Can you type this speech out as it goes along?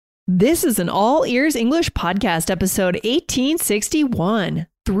This is an All Ears English podcast, episode 1861.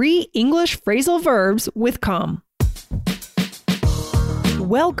 3 English phrasal verbs with come.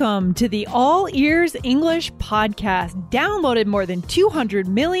 Welcome to the All Ears English podcast, downloaded more than 200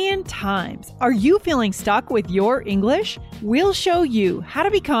 million times. Are you feeling stuck with your English? We'll show you how to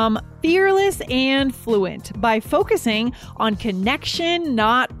become fearless and fluent by focusing on connection,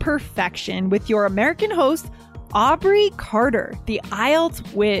 not perfection, with your American host, Aubrey Carter, the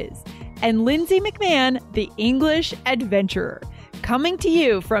IELTS whiz, and Lindsay McMahon, the English adventurer, coming to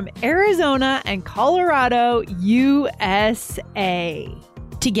you from Arizona and Colorado, USA.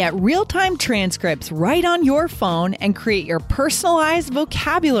 To get real-time transcripts right on your phone and create your personalized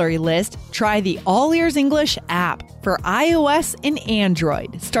vocabulary list, try the All Ears English app for iOS and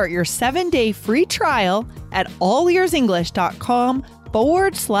Android. Start your 7-day free trial at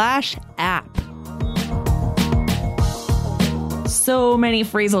allearsenglish.com/app. So many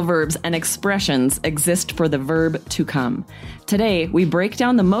phrasal verbs and expressions exist for the verb to come. Today, we break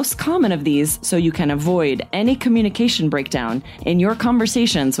down the most common of these so you can avoid any communication breakdown in your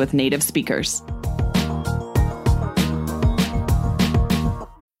conversations with native speakers.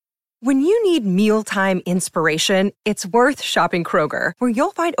 When you need mealtime inspiration, it's worth shopping Kroger, where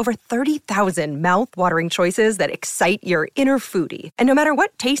you'll find over 30,000 mouth-watering choices that excite your inner foodie. And no matter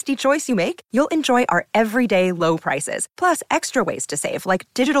what tasty choice you make, you'll enjoy our everyday low prices, plus extra ways to save, like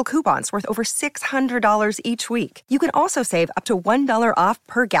digital coupons worth over $600 each week. You can also save up to $1 off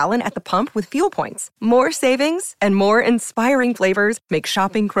per gallon at the pump with fuel points. More savings and more inspiring flavors make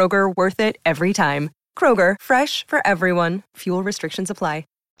shopping Kroger worth it every time. Kroger, fresh for everyone. Fuel restrictions apply.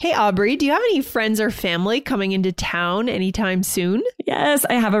 Hey, Aubrey, do you have any friends or family coming into town anytime soon? Yes,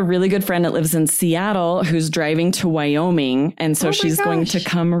 I have a really good friend that lives in Seattle who's driving to Wyoming. And so she's going to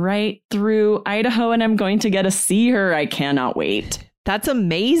come right through Idaho and I'm going to get to see her. I cannot wait. That's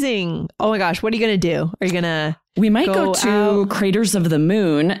amazing. Oh my gosh, what are you going to do? Are you going to We might go to Craters of the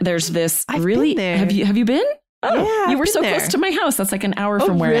Moon. There's this I've been there. Have you been? Oh, yeah, you were so close to my house. That's like an hour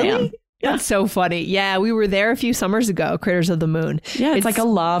from where I am. Yeah. That's so funny. Yeah, we were there a few summers ago, Craters of the Moon. Yeah, it's like a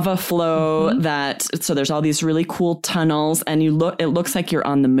lava flow so there's all these really cool tunnels and it looks like you're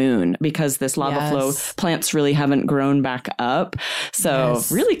on the moon because this lava flow plants really haven't grown back up. So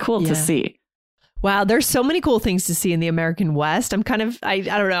really cool to see. Wow, there's so many cool things to see in the American West. I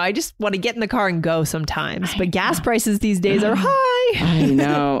don't know. I just want to get in the car and go sometimes. But gas prices these days are high. I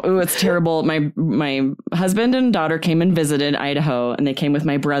know. Oh, it's terrible. My husband and daughter came and visited Idaho, and they came with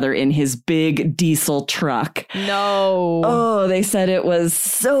my brother in his big diesel truck. No. Oh, they said it was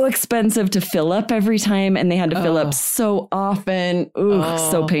so expensive to fill up every time, and they had to fill up so often. Ooh,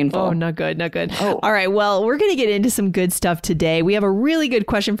 so painful. Oh, not good, not good. Oh. All right, well, we're going to get into some good stuff today. We have a really good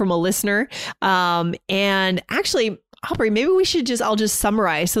question from a listener. And actually, Aubrey, maybe I'll just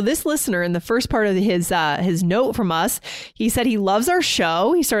summarize. So this listener, in the first part of his note from us, he said he loves our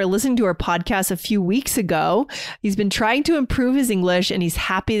show. He started listening to our podcast a few weeks ago. He's been trying to improve his English and he's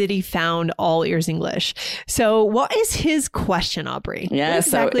happy that he found All Ears English. So what is his question, Aubrey? Yeah, what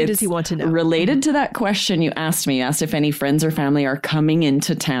exactly does he want to know? Related to that question you asked if any friends or family are coming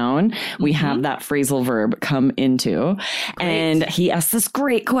into town. We have that phrasal verb come into. Great. And he asked this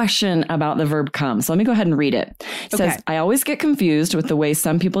great question about the verb come. So let me go ahead and read it. It says, I always get confused with the way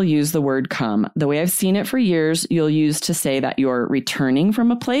some people use the word come. The way I've seen it for years, you'll use to say that you're returning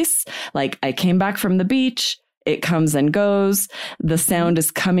from a place. Like, I came back from the beach. It comes and goes. The sound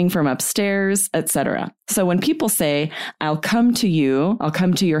is coming from upstairs, etc. So when people say, I'll come to you, I'll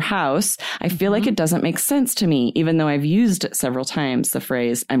come to your house, I feel like it doesn't make sense to me, even though I've used several times the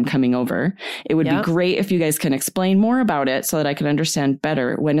phrase, I'm coming over. It would be great if you guys can explain more about it so that I can understand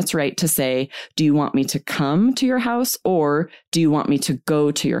better when it's right to say, do you want me to come to your house or do you want me to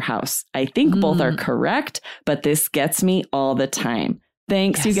go to your house? I think both are correct, but this gets me all the time.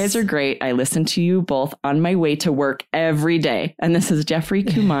 Thanks. Yes. You guys are great. I listen to you both on my way to work every day. And this is Jeffrey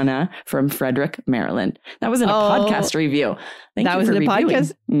Kumana from Frederick, Maryland. That was in a podcast review. Thank you for reviewing.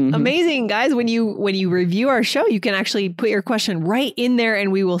 Podcast. Amazing, guys. When you review our show, you can actually put your question right in there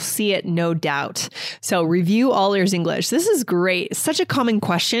and we will see it, no doubt. So review All Ears English. This is great. Such a common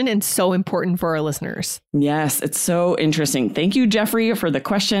question and so important for our listeners. Yes, it's so interesting. Thank you, Jeffrey, for the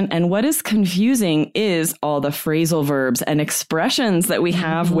question. And what is confusing is all the phrasal verbs and expressions that we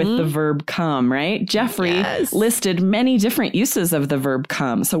have with the verb come, right? Jeffrey listed many different uses of the verb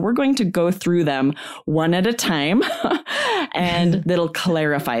come. So we're going to go through them one at a time. And that'll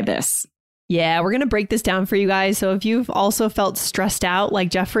clarify this. Yeah, we're going to break this down for you guys. So if you've also felt stressed out like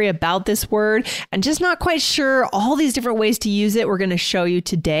Jeffrey about this word and just not quite sure all these different ways to use it, we're going to show you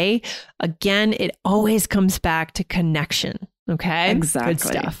today. Again, it always comes back to connection. Okay. Exactly. Good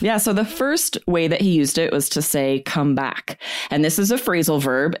stuff. Yeah. So the first way that he used it was to say come back. And this is a phrasal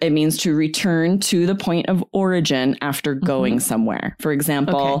verb. It means to return to the point of origin after going somewhere. For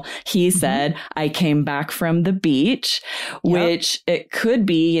example, he said, I came back from the beach, which it could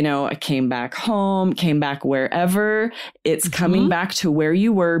be, you know, I came back home, came back wherever. It's coming back to where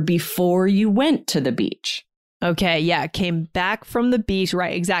you were before you went to the beach. Okay, yeah, came back from the beach.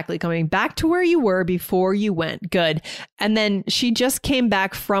 Right, exactly. Coming back to where you were before you went. Good. And then she just came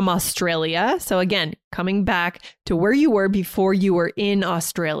back from Australia. So again, coming back to where you were before you were in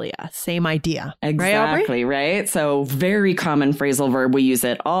Australia. Same idea. Exactly, right? So very common phrasal verb. We use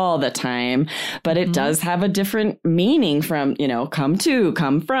it all the time, but it does have a different meaning from, you know, come to,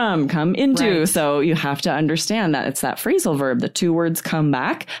 come from, come into. Right. So you have to understand that it's that phrasal verb. The two words come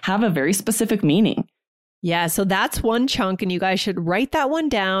back have a very specific meaning. Yeah, so that's one chunk, and you guys should write that one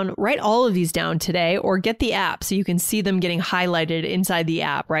down, write all of these down today, or get the app so you can see them getting highlighted inside the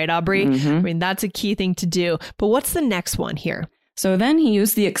app, right, Aubrey? I mean, that's a key thing to do. But what's the next one here? So then he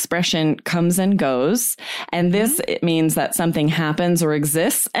used the expression comes and goes. And this, it means that something happens or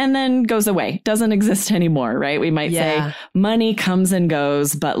exists and then goes away, doesn't exist anymore, right? We might say money comes and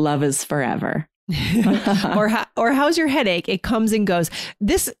goes, but love is forever. or how's your headache? It comes and goes.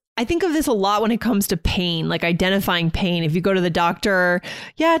 I think of this a lot when it comes to pain, like identifying pain. If you go to the doctor,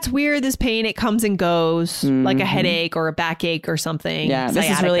 yeah, it's weird, this pain, it comes and goes, like a headache or a backache or something. Yeah, this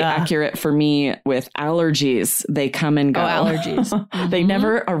is really accurate for me with allergies. They come and go. Oh, allergies. They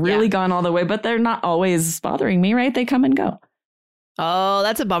never are really gone all the way, but they're not always bothering me, right? They come and go. Oh,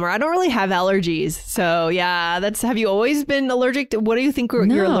 that's a bummer. I don't really have allergies. So yeah, have you always been allergic to, what do you think you're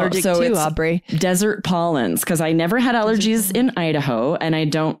allergic to, Aubrey? Desert pollens, because I never had allergies in Idaho and I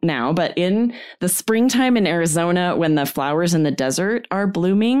don't now, but in the springtime in Arizona, when the flowers in the desert are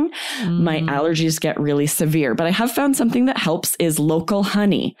blooming, my allergies get really severe. But I have found something that helps is local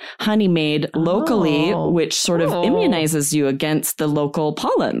honey made locally, which sort of immunizes you against the local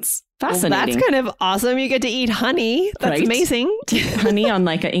pollens. Fascinating. Well, that's kind of awesome. You get to eat honey. That's amazing. Honey on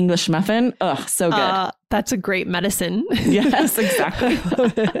like an English muffin. Ugh, so good. That's a great medicine. Yes, exactly.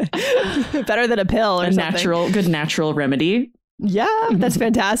 Better than a pill or something. Good natural remedy. Yeah, that's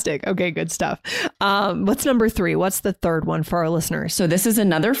fantastic. Okay, good stuff. What's number 3? What's the third one for our listeners? So this is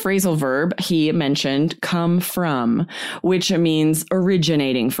another phrasal verb he mentioned, come from, which means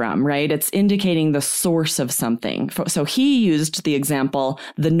originating from, right? It's indicating the source of something. So he used the example,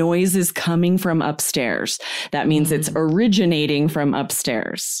 the noise is coming from upstairs. That means it's originating from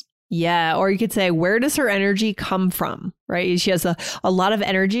upstairs. Yeah. Or you could say, where does her energy come from? Right. She has a lot of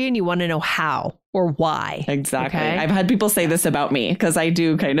energy and you want to know how or why. Exactly. Okay? I've had people say this about me because I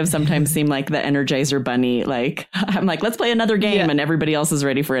do kind of sometimes seem like the Energizer bunny. Like I'm like, let's play another game and everybody else is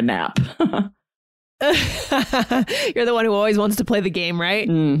ready for a nap. You're the one who always wants to play the game, right?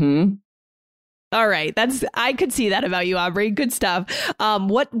 Mm-hmm. All right. I could see that about you, Aubrey. Good stuff.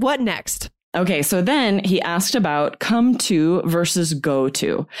 What next? Okay, so then he asked about come to versus go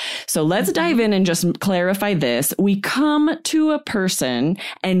to. So let's dive in and just clarify this. We come to a person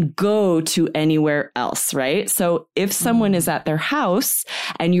and go to anywhere else, right? So if someone is at their house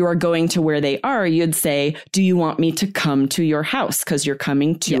and you are going to where they are, you'd say, do you want me to come to your house? Because you're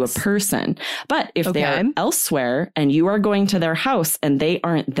coming to a person. But if they are elsewhere and you are going to their house and they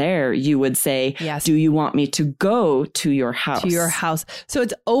aren't there, you would say, do you want me to go to your house? To your house. So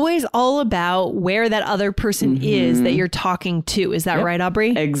it's always all about where that other person is that you're talking to. Is that right,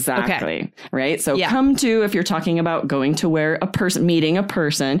 Aubrey? Exactly. Okay. Right. So come to, if you're talking about going to where a person, meeting a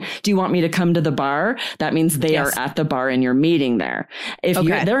person, do you want me to come to the bar? That means they are at the bar and you're meeting there. If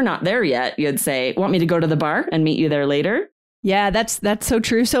they're not there yet, you'd say, want me to go to the bar and meet you there later? Yeah, that's so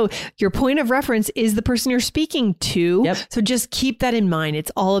true. So your point of reference is the person you're speaking to. Yep. So just keep that in mind. It's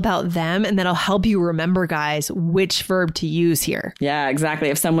all about them. And that'll help you remember, guys, which verb to use here. Yeah, exactly.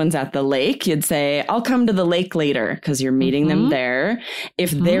 If someone's at the lake, you'd say, I'll come to the lake later because you're meeting them there. If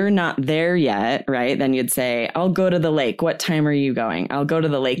they're not there yet, right, then you'd say, I'll go to the lake. What time are you going? I'll go to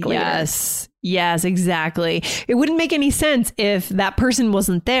the lake later. Yes, exactly. It wouldn't make any sense if that person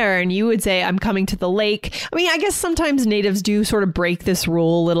wasn't there and you would say, I'm coming to the lake. I mean, I guess sometimes natives do sort of break this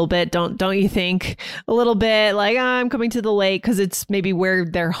rule a little bit. Don't you think? A little bit like, I'm coming to the lake because it's maybe where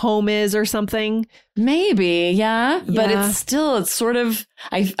their home is or something. Maybe, but it's sort of,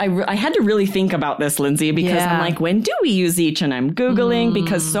 I had to really think about this, Lindsay, because I'm like, when do we use each? And I'm Googling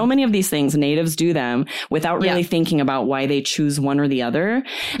because so many of these things, natives do them without really thinking about why they choose one or the other.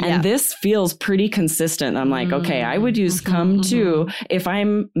 And this feels pretty consistent. I'm like, okay, I would use come to if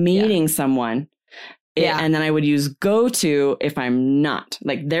I'm meeting someone. And then I would use go to if I'm not.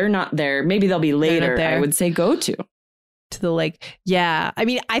 Like they're not there. Maybe they'll be later. I would say go to. to the lake. Yeah. I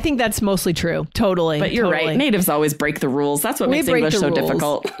mean, I think that's mostly true. Totally. But you're right. Natives always break the rules. That's what makes English so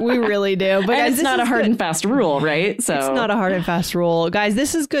difficult. We really do. But guys, it's not a hard and fast rule, right? So it's not a hard and fast rule. Guys,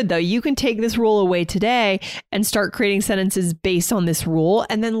 this is good though. You can take this rule away today and start creating sentences based on this rule.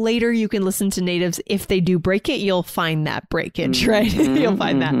 And then later you can listen to natives. If they do break it, you'll find that breakage, right? You'll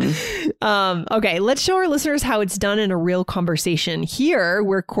find that. Okay, let's show our listeners how it's done in a real conversation. Here,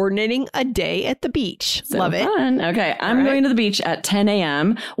 we're coordinating a day at the beach. So Love it. Fun. Okay, I'm going to the beach at 10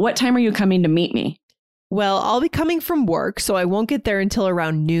 a.m. What time are you coming to meet me? Well, I'll be coming from work, so I won't get there until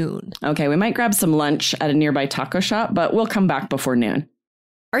around noon. Okay, we might grab some lunch at a nearby taco shop, but we'll come back before noon.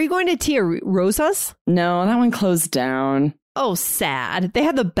 Are you going to Tia Rosa's? No, that one closed down. Oh, sad. They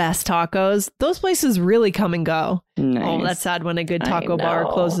had the best tacos. Those places really come and go. Nice. Oh, that's sad when a good taco bar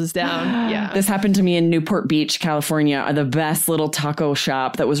closes down. Yeah. This happened to me in Newport Beach, California, the best little taco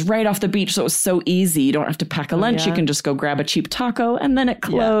shop that was right off the beach. So it was so easy. You don't have to pack a lunch. You can just go grab a cheap taco, and then it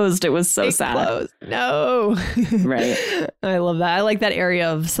closed. It was so sad. Closed. No. Right. I love that. I like that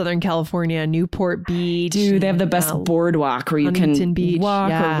area of Southern California, Newport Beach. Dude, they have the best boardwalk where you can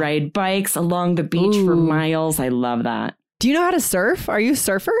walk or ride bikes along the beach for miles. I love that. Do you know how to surf? Are you a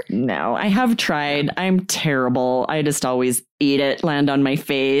surfer? No, I have tried. I'm terrible. I just always eat it, land on my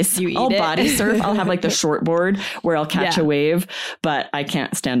face. I'll body surf. I'll have like the short board where I'll catch a wave, but I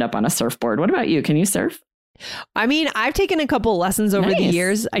can't stand up on a surfboard. What about you? Can you surf? I mean, I've taken a couple lessons over the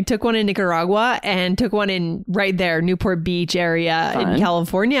years. I took one in Nicaragua and took one in right there, Newport Beach area in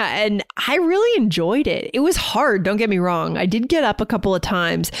California. And I really enjoyed it. It was hard. Don't get me wrong. I did get up a couple of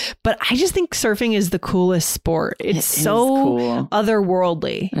times, but I just think surfing is the coolest sport. It's so cool.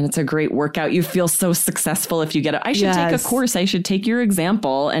 Otherworldly. And it's a great workout. You feel so successful if you get it. I should take a course. I should take your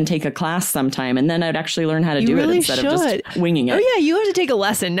example and take a class sometime. And then I'd actually learn how to do it instead of just winging it. Oh, yeah. You have to take a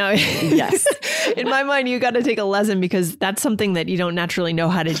lesson. No. Yes. In my mind, you got to take a lesson because that's something that you don't naturally know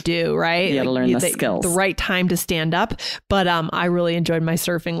how to do, right? You got to learn the skills. The right time to stand up. But I really enjoyed my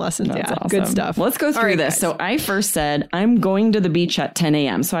surfing lessons. That's awesome. Good stuff. Let's go through this. Guys. So I first said, I'm going to the beach at 10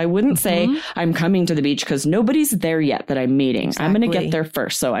 a.m. So I wouldn't say I'm coming to the beach because nobody's there yet that I'm meeting. Exactly. I'm going to get there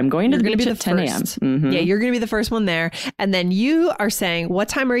first. So I'm going to the beach at 10 a.m. Yeah, you're going to be the first one there. And then you are saying, what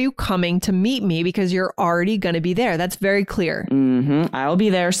time are you coming to meet me? Because you're already going to be there. That's very clear. I'll be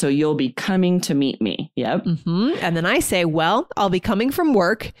there. So you'll be coming to meet me. Yep. And then I say, well, I'll be coming from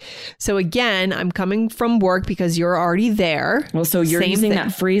work. So again, I'm coming from work because you're already there. Well, so you're using that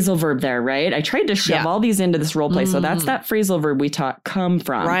phrasal verb there, right? I tried to shove all these into this role play. So that's that phrasal verb we taught come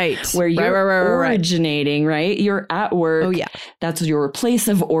from. Right. Where you're originating, right? You're at work. Oh, yeah. That's your place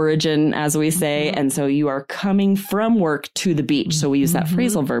of origin, as we say. And so you are coming from work to the beach. So we use that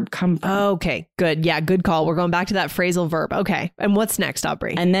phrasal verb come from. Okay, good. Yeah, good call. We're going back to that phrasal verb. Okay. And what's next,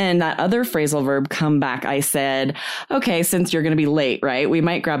 Aubrey? And then that other phrasal verb come back, I said, okay, since you're going to be late, right? We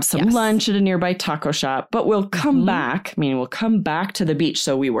might grab some lunch at a nearby taco shop, but we'll come back. Meaning we'll come back to the beach.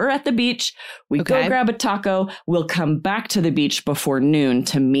 So we were at the beach. We go grab a taco. We'll come back to the beach before noon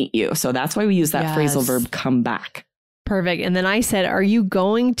to meet you. So that's why we use that phrasal verb come back. Perfect. And then I said, are you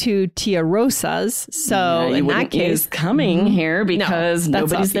going to Tia Rosa's? So in that case, coming here because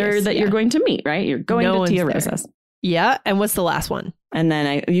nobody's there that you're going to meet, right? You're going to Tia Rosa's. Yeah. And what's the last one? And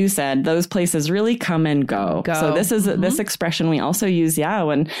then you said those places really come and go. So this is this expression we also use,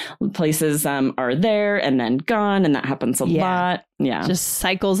 when places are there and then gone. And that happens a lot. Yeah. Just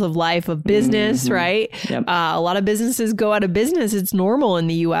cycles of life of business, right? Yep. A lot of businesses go out of business. It's normal in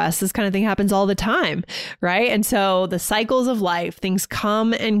the US. This kind of thing happens all the time, right? And so the cycles of life, things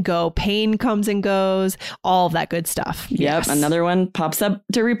come and go. Pain comes and goes, all of that good stuff. Yep. Yes. Another one pops up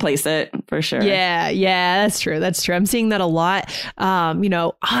to replace it for sure. Yeah, that's true. That's true. I'm seeing that a lot.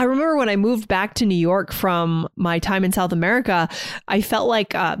 I remember when I moved back to New York from my time in South America, I felt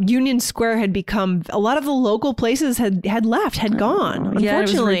like Union Square had become, a lot of the local places had left, had gone. Unfortunately,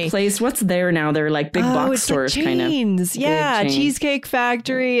 it was replaced. What's there now? They're like big box stores, like kind of. Yeah, Cheesecake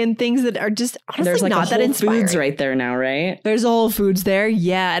Factory and things that are just honestly there's like not that inspiring. Whole Foods right there now, right? There's a Whole Foods there,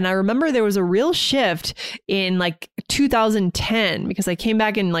 yeah. And I remember there was a real shift in like 2010 because I came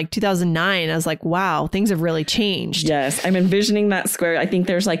back in like 2009. I was like, wow, things have really changed. Yes, I'm envisioning that square. I think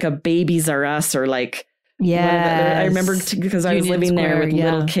there's like a Babies R Us or like. Yeah, I remember because I was living there with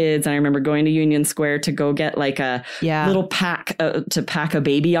little kids, and I remember going to Union Square to go get like a little pack to pack a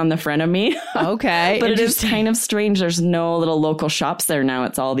baby on the front of me. Okay, but it is kind of strange. There's no little local shops there now.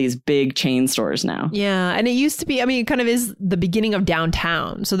 It's all these big chain stores now. Yeah, and it used to be. I mean, it kind of is the beginning of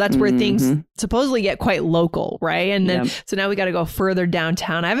downtown, so that's where things supposedly get quite local, right? And then so now we got to go further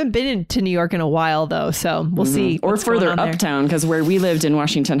downtown. I haven't been to New York in a while though, so we'll see. Or further uptown, because where we lived in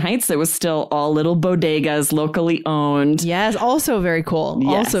Washington Heights, it was still all little bodegas areas, locally owned. Yes, also very cool.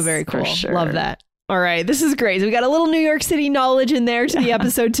 Yes, also very cool. for sure. Love that. All right, this is great. So we got a little New York City knowledge in there to the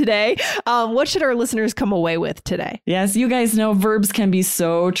episode today. What should our listeners come away with today? Yes, you guys know verbs can be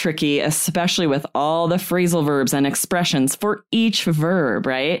so tricky, especially with all the phrasal verbs and expressions for each verb,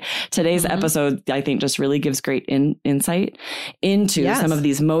 right? Today's episode, I think, just really gives great insight into some of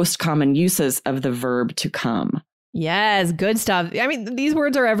these most common uses of the verb to come. Yes, good stuff. I mean, these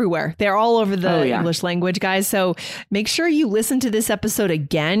words are everywhere. They're all over the English language, guys. So make sure you listen to this episode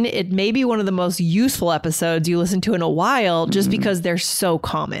again. It may be one of the most useful episodes you listen to in a while just because they're so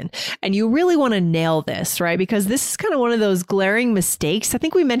common. And you really want to nail this, right? Because this is kind of one of those glaring mistakes. I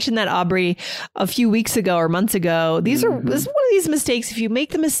think we mentioned that, Aubrey, a few weeks ago or months ago. This is one of these mistakes. If you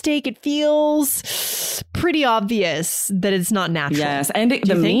make the mistake, it feels pretty obvious that it's not natural. Yes, and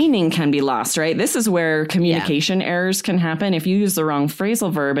the meaning can be lost, right? This is where communication errors can happen. If you use the wrong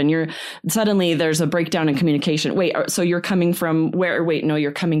phrasal verb and suddenly there's a breakdown in communication. Wait, so you're coming from where? Wait, no,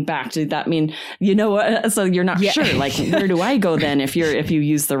 you're coming back. Did that mean, you know what? So you're not sure. Like, where do I go then if you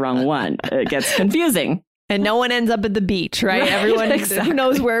use the wrong one? It gets confusing. And no one ends up at the beach, right? Everyone who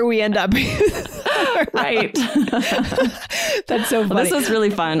knows where we end up. Right. That's so funny. Well, this was really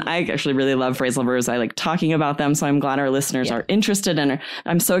fun. I actually really love phrasal verbs. I like talking about them. So I'm glad our listeners are interested. And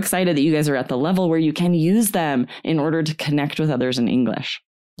I'm so excited that you guys are at the level where you can use them in order to connect with others in English.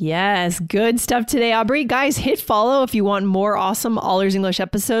 Yes, good stuff today, Aubrey. Guys, hit follow if you want more awesome All Ears English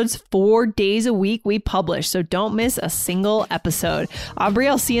episodes. 4 days a week we publish, so don't miss a single episode. Aubrey,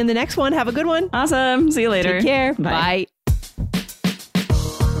 I'll see you in the next one. Have a good one. Awesome. See you later. Take care. Bye. Bye.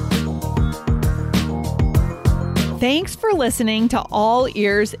 Thanks for listening to All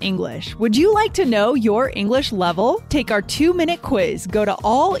Ears English. Would you like to know your English level? Take our 2-minute quiz. Go to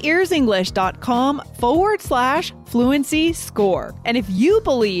allearsenglish.com/fluency score. And if you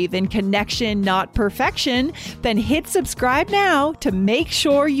believe in connection, not perfection, then hit subscribe now to make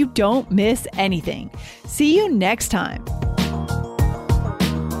sure you don't miss anything. See you next time.